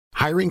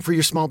Hiring for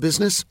your small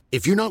business?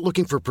 If you're not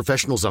looking for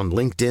professionals on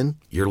LinkedIn,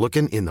 you're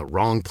looking in the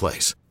wrong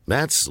place.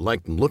 That's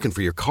like looking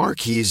for your car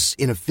keys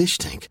in a fish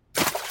tank.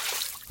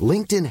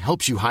 LinkedIn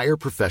helps you hire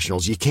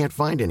professionals you can't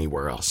find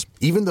anywhere else,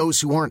 even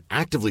those who aren't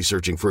actively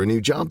searching for a new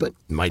job but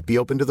might be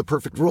open to the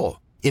perfect role.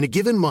 In a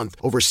given month,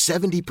 over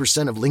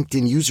 70% of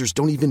LinkedIn users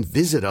don't even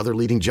visit other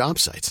leading job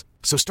sites.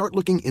 So start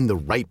looking in the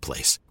right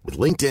place. With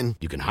LinkedIn,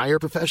 you can hire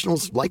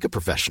professionals like a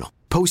professional.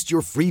 Post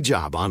your free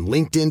job on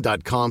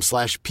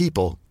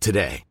linkedin.com/people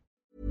today.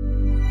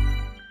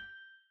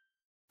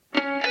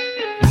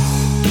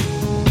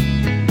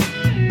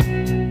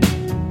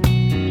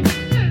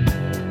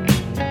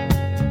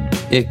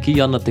 E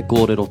ki ana te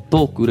kōrero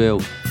tōku reo,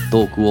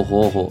 tōku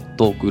oho,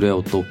 tōku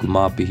reo, tōku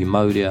māpihi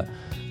maurea,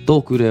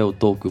 tōku reo,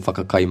 tōku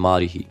whakakai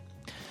mārihi.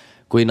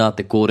 Koe nā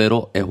te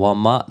kōrero e hoa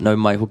mā, nau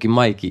mai hoki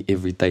mai ki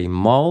Everyday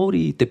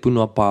Māori i te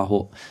punua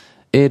pāho.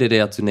 E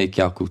rere atu nei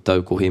ki a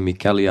kūtau ko Hemi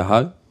Kelly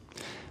ahau.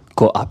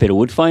 Ko Apera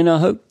Woodfine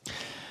ahau.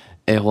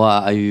 E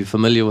hoa, are you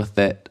familiar with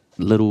that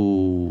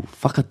little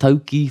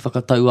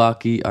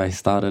whakatauaki I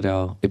started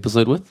our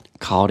episode with?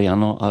 Kaore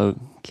anō au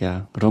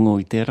kia rongo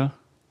I tērā.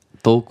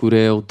 Tōku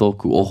reo,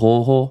 tōku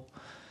ohoho.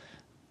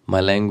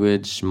 My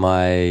language,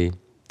 my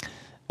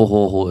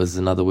ohoho is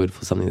another word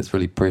for something that's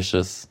really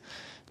precious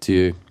to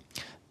you.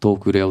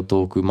 Tōku reo,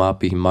 tōku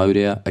māpihi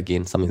maurea.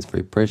 Again, something that's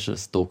very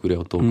precious. Tōku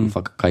reo, tōku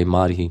whakakai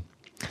mārihi.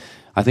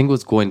 I think it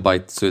was coined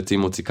by Sir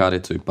Timoti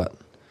Karetu, but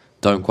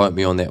don't quote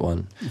me on that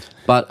one.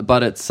 But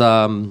it's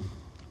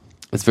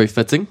very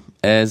fitting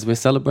as we're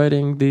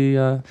celebrating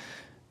the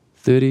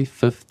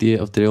 35th year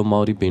of Te Reo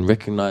Māori being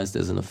recognised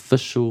as an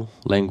official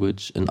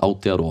language in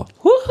Aotearoa.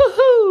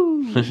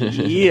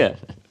 Woohoo! Yeah.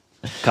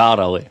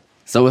 Kārawe.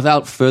 So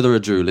without further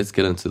ado, let's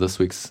get into this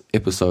week's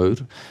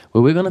episode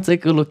where we're going to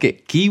take a look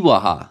at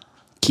kiwaha.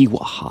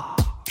 Kiwaha.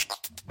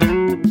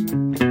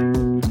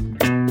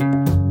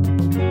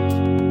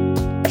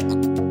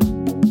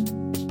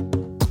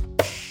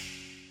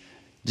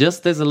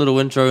 Just as a little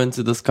intro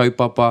into this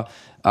kaupapa,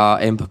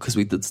 and because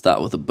we did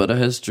start with a bit of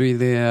history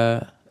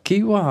there,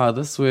 kiwaha,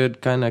 this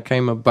word kind of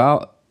came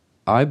about,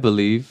 I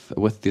believe,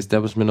 with the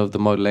establishment of the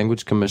Māori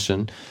Language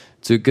Commission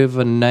to give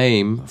a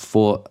name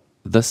for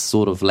this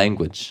sort of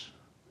language,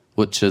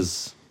 which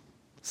is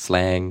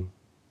slang,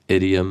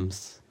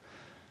 idioms,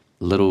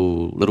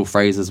 little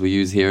phrases we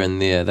use here and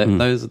there.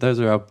 Those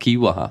are our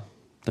kiwaha.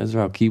 Those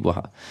are our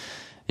kiwaha.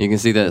 You can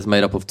see that it's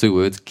made up of two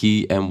words,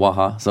 ki and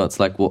waha. So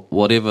it's like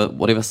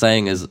whatever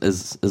saying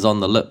is on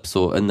the lips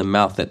or in the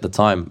mouth at the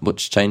time,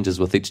 which changes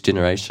with each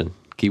generation.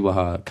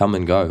 Kiwaha come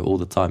and go all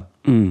the time.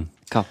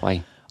 Ka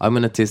whai. I'm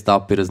going to test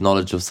Aopea's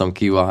knowledge of some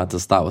kiwaha to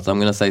start with. I'm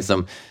going to say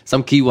some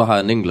kiwaha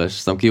in English,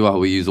 some kiwaha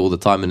we use all the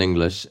time in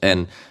English,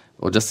 and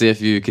we'll just see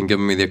if you can give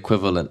me the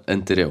equivalent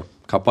in te reo.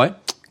 Ka pai?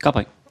 Ka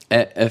pai.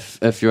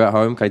 If you're at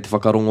home, kei te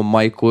whakarongo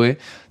mai koe,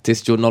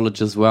 test your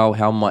knowledge as well.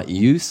 How might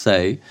you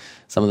say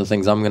some of the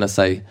things I'm going to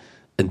say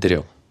in te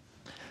reo?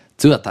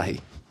 Tuatahi.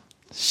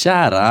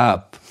 Shut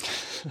up.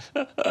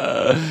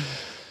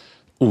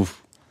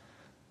 Oof.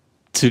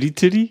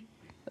 Turi.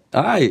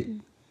 Ai.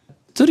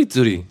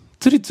 Turi.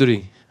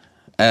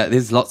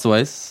 There's lots of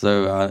ways.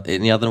 So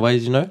any other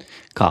ways you know?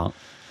 Ka.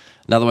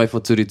 Another way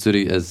for turi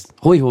is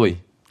hoi. Hoi.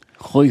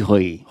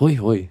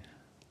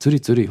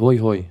 Turi,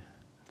 hoi.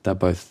 They're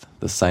both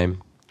the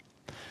same.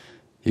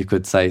 You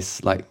could say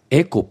like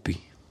e kopi.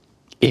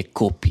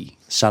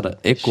 Shut it.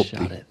 E kopi.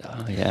 Shut it.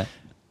 Oh, yeah.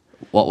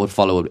 What would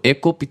follow? E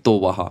kopi tō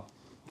waha.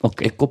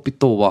 Okay. E kopi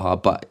tō waha.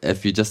 But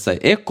if you just say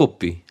e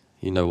kopi,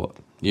 you know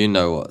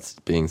what's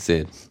being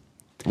said.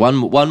 One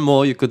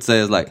more you could say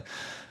is like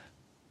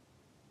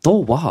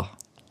tō waha.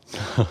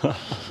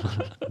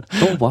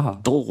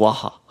 Tō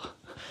waha.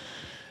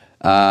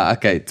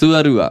 Okay,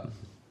 tuarua.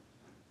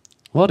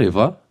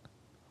 Whatever.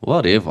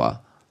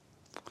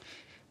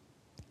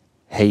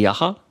 Hei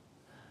aha.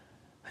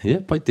 Yeah,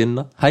 pai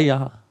tēnā. Hei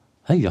aha.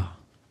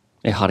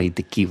 E hari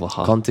te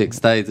kiwaha.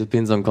 Context, it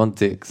depends on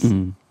context.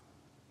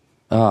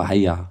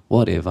 Hei aha.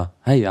 Whatever.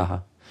 Hei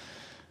aha.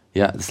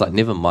 Yeah, it's like,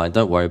 never mind,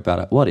 don't worry about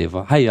it.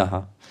 Whatever. Hei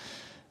aha.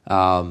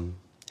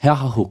 He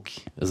aha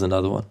hoki is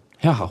another one.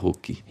 He aha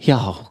hoki.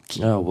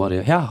 Oh,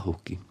 whatever. He aha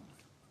hoki.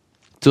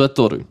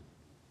 Tuatoru.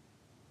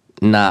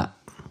 Nā.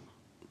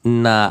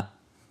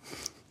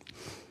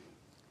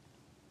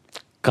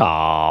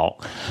 Kao.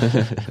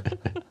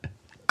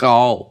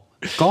 Kao.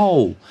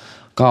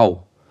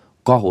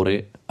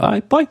 Kahore.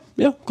 Ai, pai.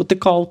 Yeah, ko te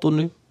kao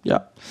tonu.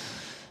 Yeah.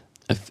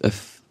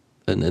 If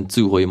in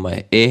tūhoi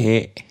mai,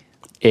 ehe.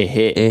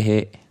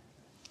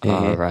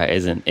 Oh, right,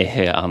 as in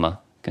ehe ana.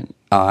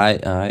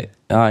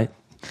 Ai.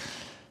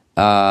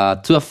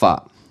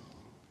 Tuawha.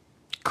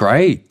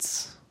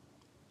 Great.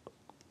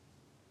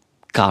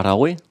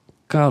 Kārawe.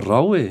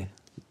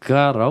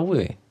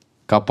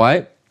 Ka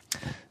pai.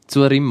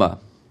 Tuarima.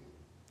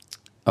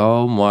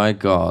 Oh my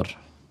God.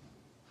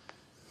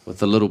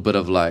 With a little bit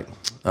of like,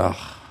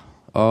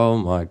 oh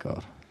my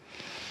God.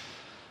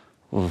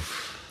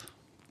 Oof.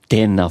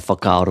 Tēnā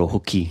whakaaro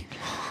hoki.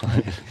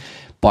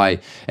 Pai.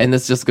 And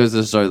this just goes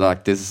to show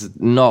like there's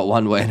not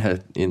one way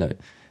to,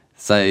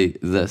 say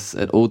this.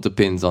 It all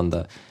depends on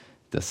the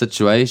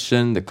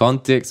situation, the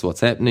context,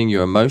 what's happening,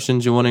 your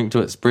emotions you're wanting to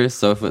express.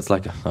 So if it's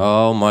like,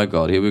 oh my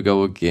God, here we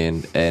go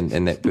again,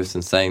 and that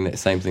person saying that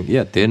same thing,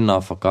 yeah,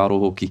 tēnā whakaaro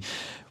hoki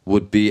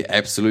would be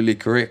absolutely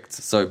correct.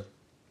 So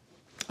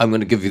I'm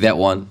going to give you that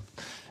one.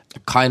 A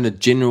kind of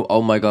general,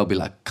 oh my God, be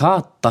like,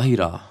 ka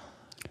tahira.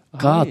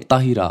 Ka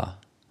tahira.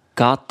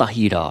 Ka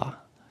tahira.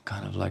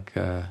 Kind of like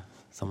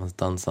someone's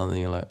done something,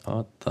 you're like,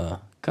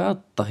 ka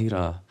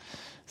tahira.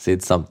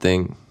 Said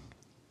something.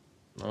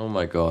 Oh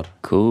my God.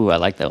 Cool, I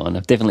like that one.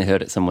 I've definitely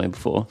heard it somewhere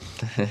before.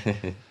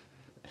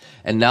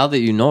 And now that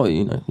you know,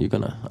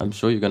 I'm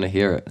sure you're gonna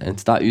hear it and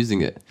start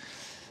using it.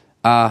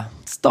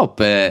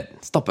 Stop it.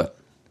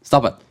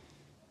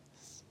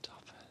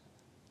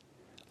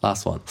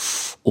 Last one.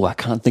 Oh, I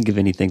can't think of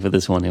anything for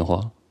this one, e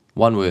hoa.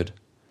 One word.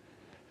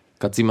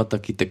 Ka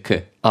tīmata ki te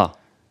ke.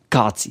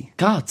 Kāti.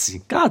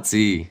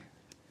 Kāti.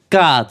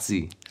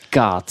 Kāti,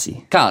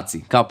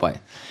 ka pai.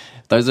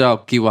 Those are our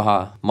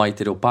kiwaha mai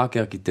te reo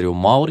Pākehā ki te reo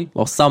Māori,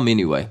 or some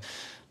anyway.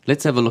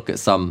 Let's have a look at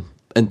some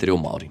in te reo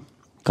Māori.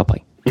 Ka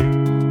pai.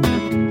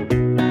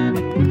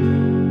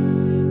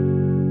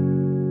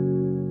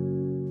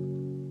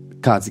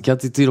 Kāti, kia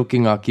te tiro ki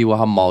ngā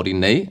kiwaha Māori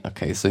nei.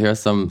 Okay, so here are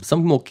some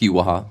more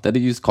kiwaha that are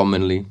used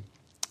commonly.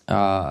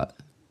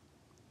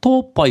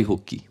 Tō pai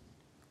hoki.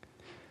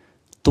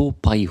 Tō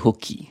pai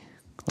hoki.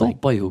 Tō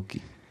pai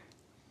hoki.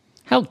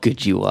 How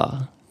good you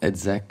are.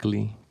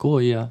 Exactly. Ko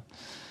ia.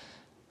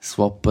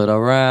 Swap it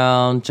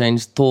around,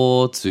 change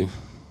tō to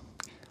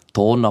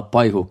tōna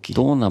pai hoki.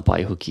 Tōna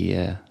pai hoki,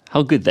 yeah.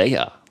 How good they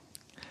are.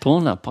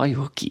 Tōna pai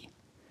hoki.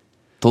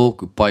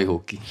 Tōku pai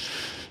hoki.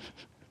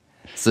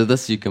 So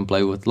this you can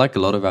play with, like a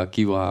lot of our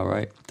kiwaha,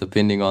 right?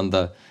 Depending on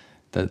the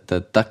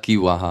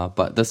kiwaha.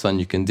 But this one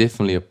you can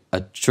definitely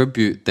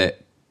attribute that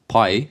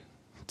pai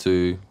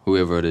to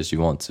whoever it is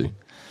you want to.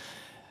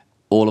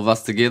 All of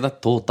us together,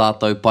 tō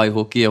tātou pai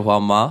hoki e hoa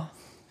mā.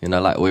 You know,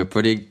 like we're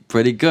pretty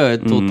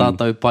good, tō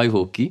tātou pai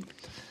hoki.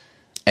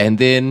 And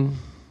then,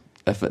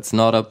 if it's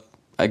not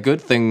a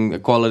good thing, a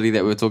quality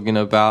that we're talking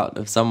about,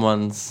 if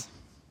someone's,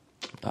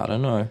 I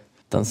don't know,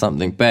 done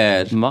something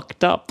bad.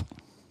 Mucked up.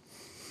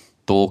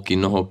 Tō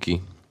kino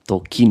hoki.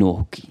 Tō kino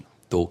hoki.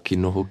 Tō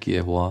kino hoki e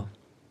hoa.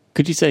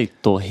 Could you say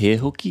tō he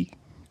hoki?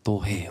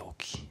 Tō he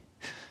hoki.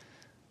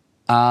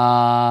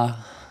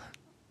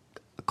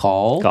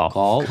 Call.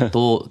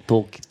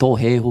 Tō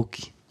he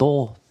hoki.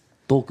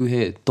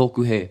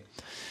 Tōku he.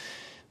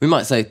 We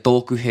might say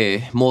tōku he,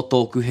 mō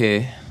tōku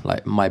he,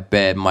 like my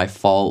bad, my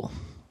fault.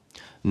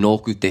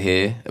 Nōku te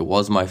he, it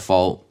was my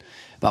fault.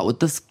 But with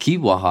this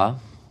kiwaha,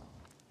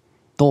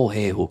 tō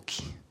he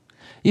hoki.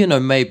 You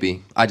know,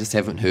 maybe I just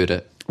haven't heard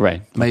it.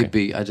 Right.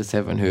 Maybe I just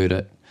haven't heard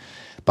it.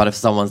 But if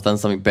someone's done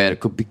something bad, it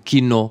could be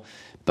kino.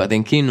 But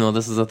then kino,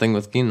 this is the thing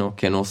with kino,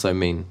 can also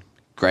mean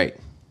great.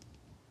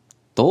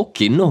 Tō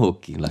kino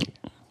hoki, like,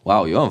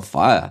 wow, you're on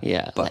fire.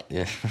 Yeah. But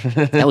yeah.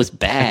 That was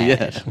bad.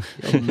 Yeah.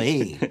 You're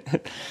mean.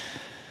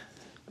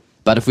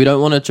 But if we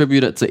don't want to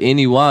attribute it to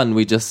anyone,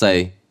 we just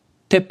say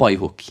te pai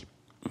hoki.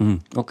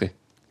 Okay.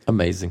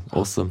 Amazing.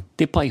 Awesome.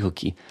 Te pai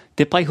hoki.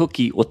 Te pai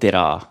hoki o te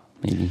rā,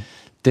 maybe.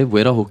 Te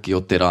wera hoki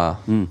o te rā.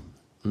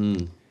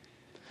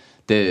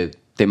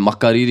 Te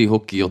makariri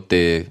hoki o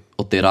te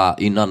rā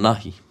ina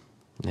nahi.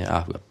 Ne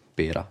āhua,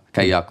 pērā.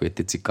 Kei a koe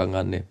te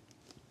tikanga ne.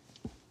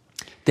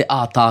 Te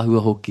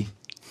ātāhua hoki.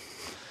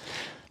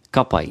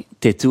 Ka pai,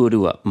 te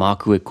tuarua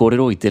māku e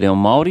kōrero i te reo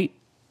Māori,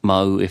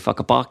 mau e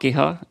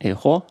whakapākehā e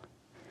hoa.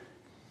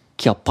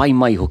 Kia pai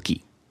mai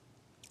hoki.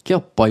 Kia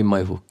pai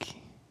mai hoki.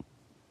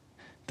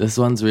 This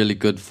one's really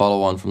good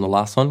follow-on from the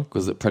last one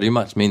because it pretty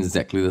much means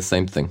exactly the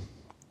same thing.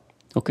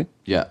 Okay.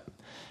 Yeah.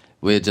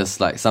 We're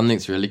just like,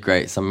 something's really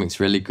great, something's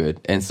really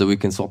good. And so we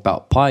can swap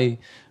out pai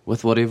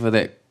with whatever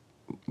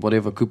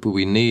kupu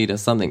we need. If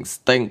something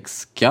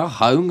stinks, kia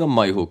haunga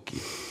mai hoki.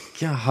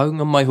 Kia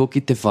haunga mai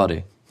hoki te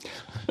whare.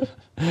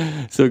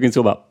 So we can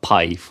talk about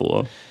pai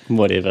for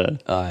whatever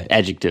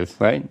adjective,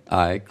 right?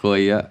 Ai, ko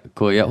ia,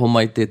 ho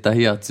mai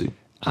tētahi atu.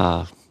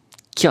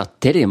 Kia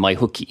tere mai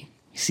hoki.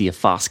 You see a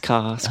fast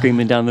car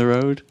screaming down the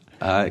road?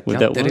 Ai,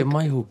 kia tere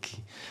mai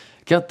hoki.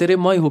 Kia tere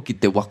mai hoki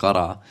te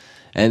wakara.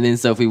 And then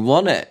so if we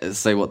want to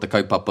say what the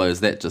kaupapa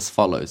is, that just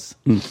follows.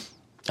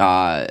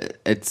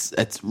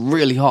 It's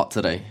really hot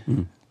today.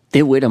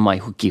 Te wera mai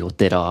hoki o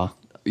te rā.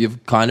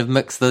 You've kind of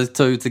mixed those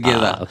two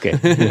together.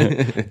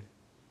 Okay.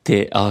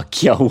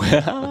 Kia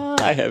wera.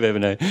 I have ever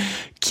known.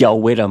 Kia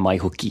wera mai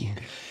hoki.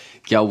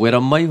 Kia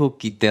wera mai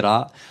hoki te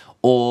rā.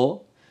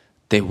 Or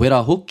te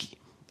wera hoki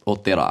o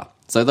te rā.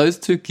 So those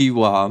two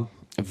kiwaha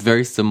are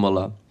very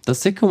similar. The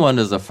second one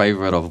is a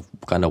favourite of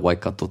kind of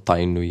Waikato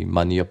Tainui,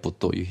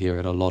 Maniapoto. You hear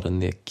it a lot in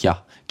there.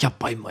 Kia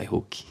pai mai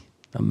hoki.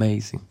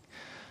 Amazing.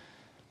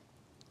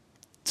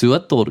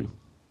 Tuatoru.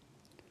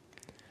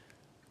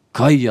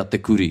 Kaia te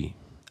kuri.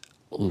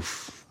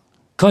 Oof.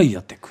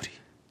 Kaia te kuri.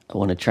 I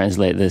want to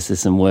translate this as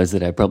some words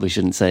that I probably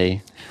shouldn't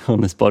say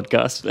on this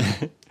podcast.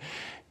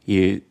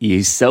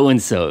 You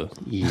so-and-so.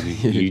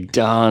 You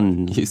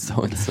done. You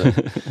so-and-so.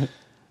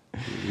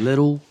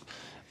 Little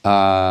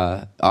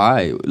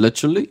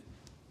Literally?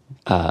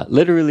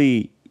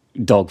 Literally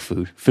dog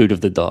food. Food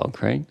of the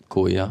dog, right?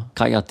 Ko ia.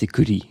 Kai a te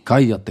kuri.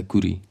 Kai a te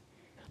kuri.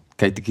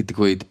 Kei te kite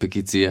koe I te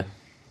pikitia.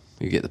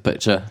 You get the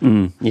picture?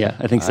 Yeah,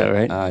 I think so,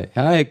 right?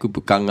 Ai,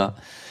 kupukanga.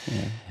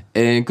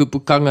 And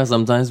kupukanga,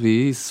 sometimes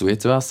we swear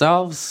to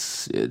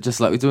ourselves, just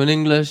like we do in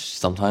English.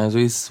 Sometimes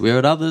we swear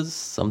at others.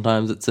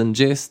 Sometimes it's in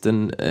jest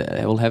and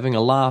all having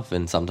a laugh.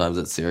 And sometimes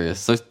it's serious.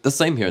 So the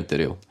same here in Te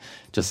Reo.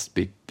 Just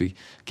be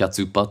kia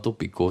tūpato,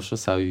 be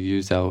cautious how you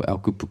use our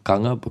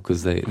kupukanga,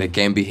 because they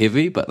can be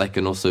heavy, but they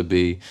can also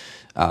be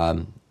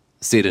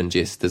said in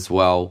jest as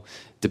well,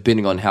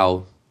 depending on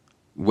how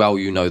well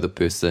you know the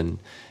person.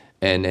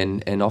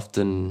 And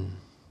often,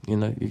 you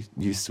know,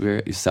 you swear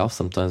at yourself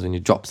sometimes when you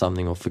drop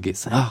something or forget,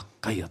 say,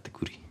 kai a te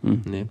kuri.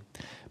 Yeah.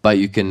 But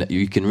you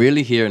can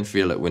really hear and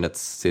feel it when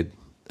it's said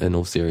in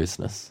all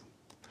seriousness.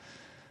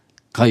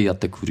 Kai a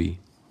te kuri.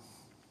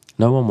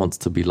 No one wants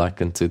to be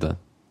likened to the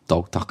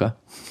dog tucker.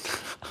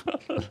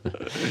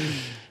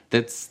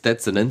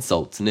 That's an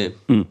insult, ne?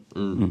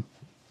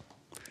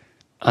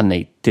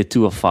 Anei, te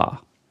tua whā.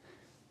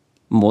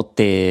 Mo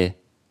te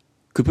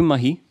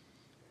kupumahi,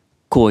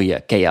 ko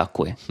ia kei a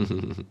koe.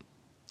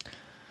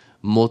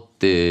 Mo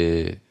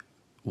te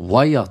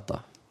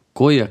waiata,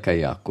 ko ia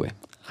kei a koe.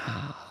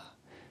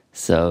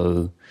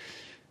 So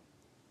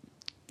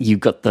you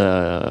got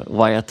the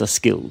waiata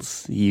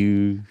skills.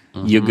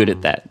 You're good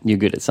at that. You're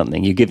good at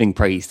something. You're giving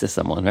praise to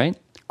someone, right?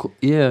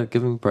 Yeah,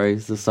 giving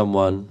praise to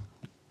someone.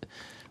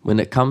 When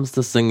it comes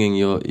to singing,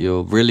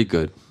 you're really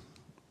good.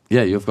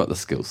 Yeah, you've got the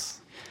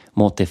skills.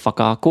 Mo te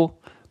whakaako,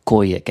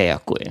 ko ia kei a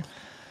koe.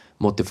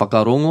 Mo te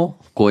whakarongo,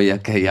 ko ia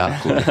kei a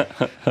koe.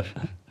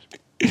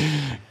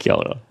 Kia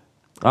ora.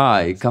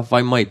 Ai, ka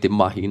whai mai te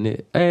mahi, ne?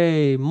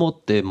 Ei, mo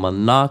te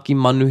manaaki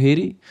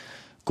manuheri,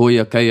 ko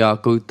ia kei a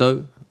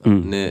koutou.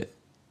 Ne,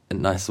 a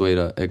nice way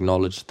to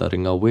acknowledge the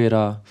ringa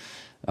wera.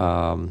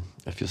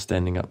 If you're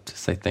standing up to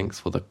say thanks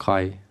for the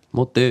kai.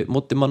 Mo te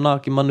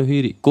manaaki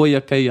manuheri, ko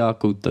ia kei a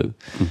koutou.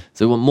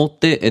 So we want mo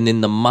te, and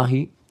then the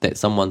mahi that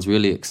someone's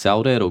really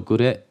excelled at or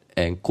good at,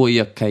 and ko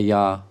ia kei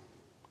a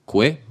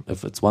koe,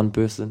 if it's one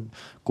person,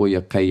 ko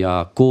ia kei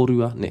a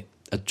kōrua, ne,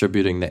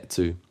 attributing that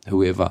to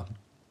whoever.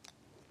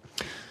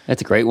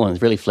 That's a great one.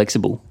 It's really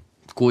flexible.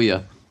 Ko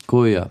ia.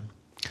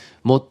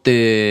 Mo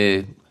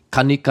te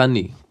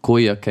kanikani, ko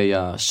ia kei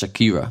a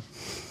Shakira.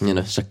 You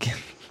know, Shakira.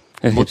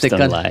 Mo te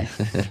Don't lie.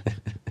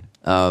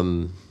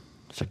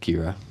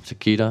 Shakira,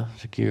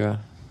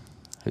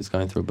 who's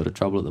going through a bit of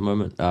trouble at the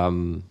moment.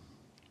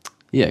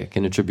 Yeah,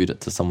 can attribute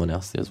it to someone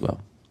else there as well.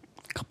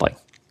 Ka pai.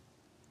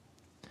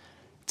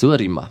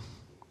 Tuarima.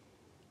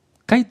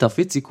 Kei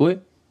tawhiti koe?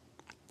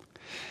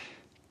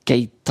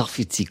 Kei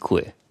tawhiti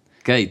koe.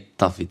 Kei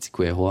tawhiti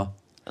koe hoa.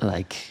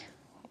 Like,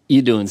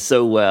 you're doing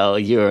so well,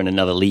 you're in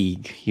another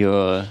league.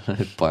 You're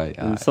Pai,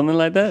 ai. something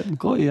like that.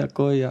 Ko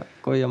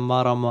ia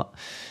marama.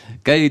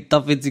 Kei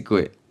tawhiti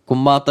koe. Ko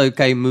mātou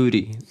kei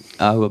muri.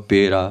 Ahua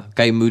pērā.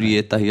 Kei muri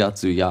e tahi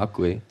atu i a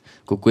koe.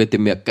 Ko koe te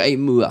mea kei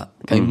mua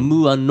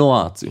no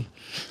atu.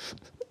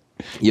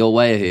 You're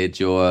way ahead.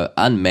 You're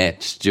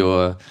unmatched.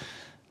 You're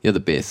the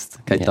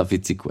best. Kei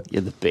tawhiti koe.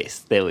 You're the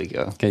best. There we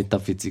go. Kei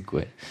tawhiti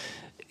koe.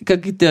 Ka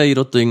kitea I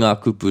roto I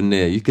ngā kupu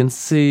ne, you can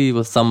see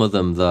with some of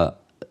them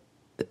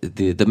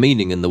the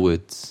meaning in the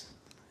words,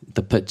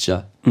 the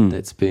picture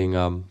that's being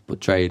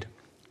portrayed.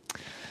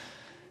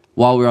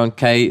 While we're on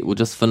kei, we'll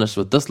just finish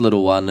with this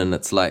little one, and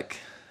it's like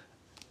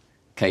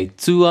kei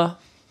tua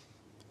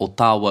o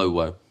tā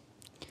wauwau.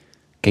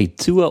 Kei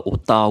tua o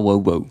tā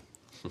wauwau.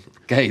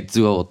 Kei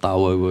tua o tā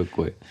wauwau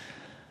koe.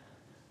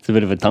 It's a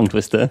bit of a tongue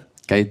twister.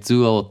 Kei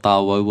tua o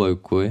tā wauwau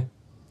koe.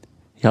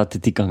 Ia te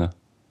tikanga.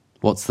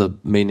 What's the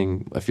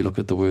meaning if you look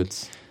at the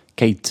words?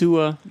 Kei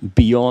tua,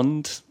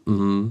 beyond,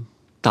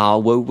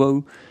 tā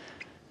wauwau,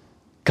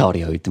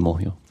 kaore au te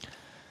mohio.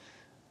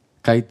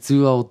 Kei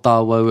tua o tā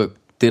wauwau,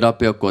 te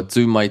rapea kua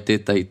tū mai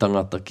tētahi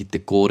tangata ki te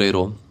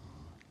kōrero.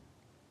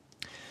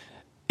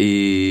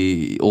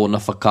 I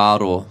ōna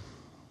whakaaro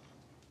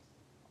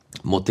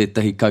mo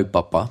tētahi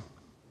kaupapa.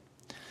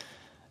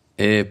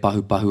 E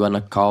pahu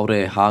ana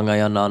kaore, e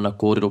hāngai ana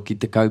kōrero ki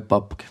te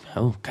kaupapa.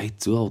 Kei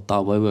tua o tā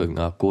wauwau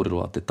ngā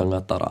kōrero a te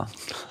tangata rā.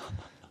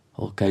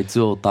 Kei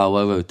tua o tā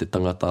wauwau te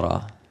tangata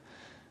rā.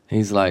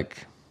 He's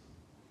like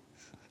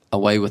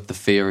away with the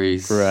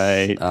fairies.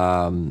 Right.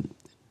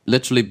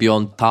 Literally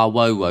beyond tā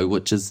wauwau,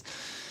 which is,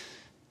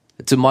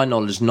 to my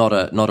knowledge, not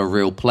a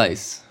real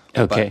place.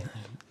 Okay.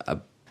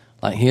 But,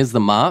 like, here's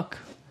the mark.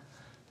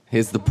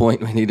 Here's the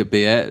point we need to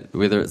be at,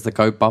 whether it's the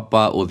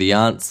kaupapa or the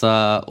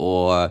answer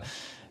or...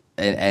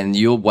 And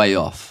you're way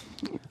off.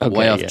 Okay,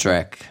 way off yeah.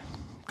 track.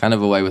 Kind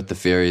of away with the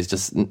fairies,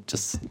 just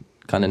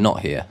kind of not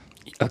here.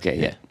 Okay,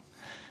 yeah.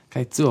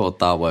 Kei tua o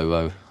tā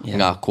wauwau,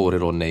 ngā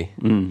kōrero nei.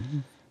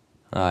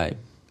 Ai.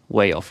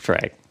 Way off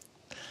track.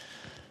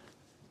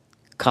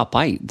 Ka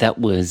pai, that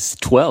was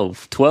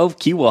 12. 12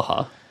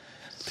 kiwaha.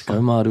 Te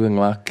kaumārua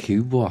ngā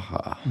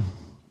kiwaha.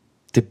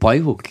 Te pai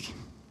hoki.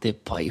 Te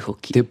pai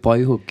hoki. Te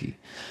pai hoki.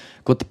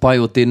 Ko te pai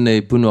o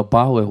tēnei punua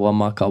pāhoi hoa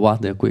mā ka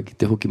wātea koe ki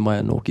te hoki mai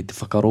anō ki te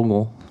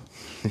whakarongo.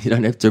 You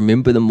don't have to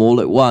remember them all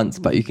at once,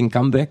 but you can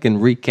come back and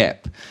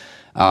recap.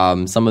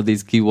 Some of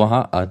these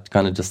kiwaha are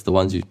kind of just the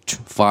ones you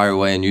fire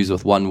away and use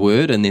with one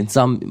word, and then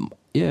some,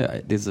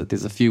 there's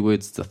a few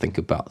words to think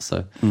about.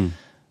 So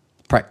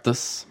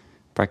practice.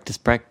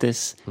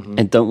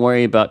 And don't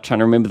worry about trying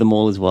to remember them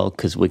all as well,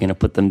 because we're going to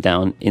put them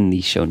down in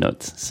the show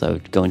notes. So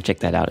go and check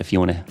that out if you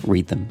want to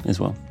read them as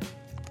well.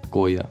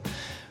 Koia.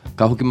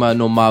 Ka hoki mai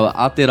no maua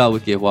a te rau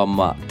ke hoa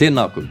ma.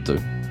 Tēnā koutou.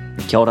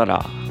 Kia ora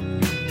rā.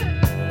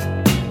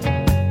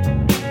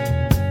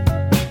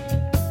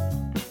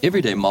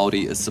 Everyday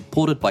Māori is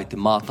supported by Te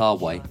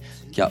Mātāwai,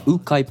 kia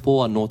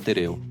ukaipoa no te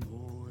reo.